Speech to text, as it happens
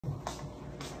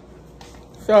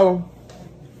So,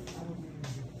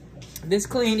 this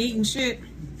clean eating shit,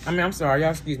 I mean, I'm sorry,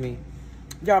 y'all, excuse me.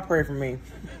 Y'all pray for me.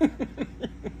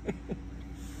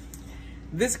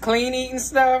 This clean eating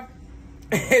stuff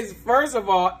is, first of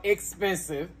all,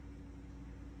 expensive.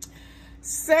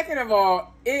 Second of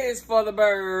all, it is for the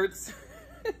birds.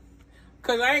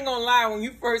 Because I ain't gonna lie, when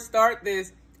you first start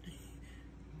this,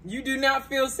 you do not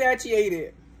feel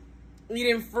satiated.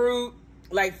 Eating fruit,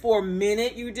 like for a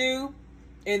minute you do.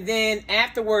 And then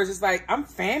afterwards, it's like, I'm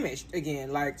famished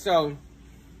again. Like, so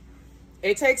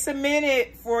it takes a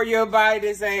minute for your body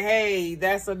to say, hey,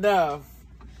 that's enough.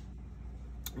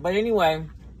 But anyway.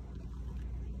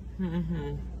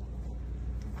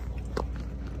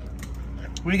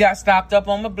 We got stocked up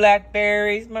on my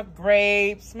blackberries, my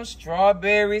grapes, my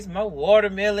strawberries, my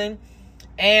watermelon.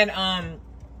 And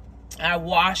I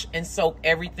wash and soak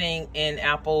everything in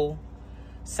apple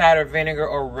cider vinegar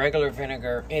or regular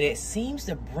vinegar. And it seems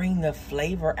to bring the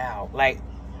flavor out. Like,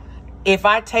 if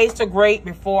I taste a grape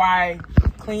before I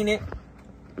clean it,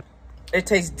 it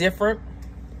tastes different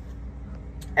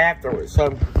afterwards. So,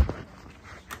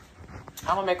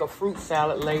 I'm going to make a fruit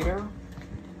salad later.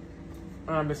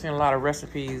 I've been seeing a lot of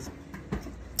recipes.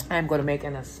 I'm going to make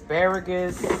an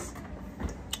asparagus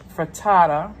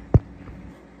frittata.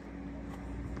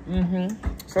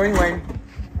 So anyway,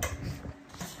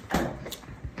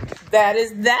 that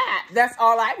is that. That's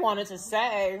all I wanted to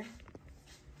say.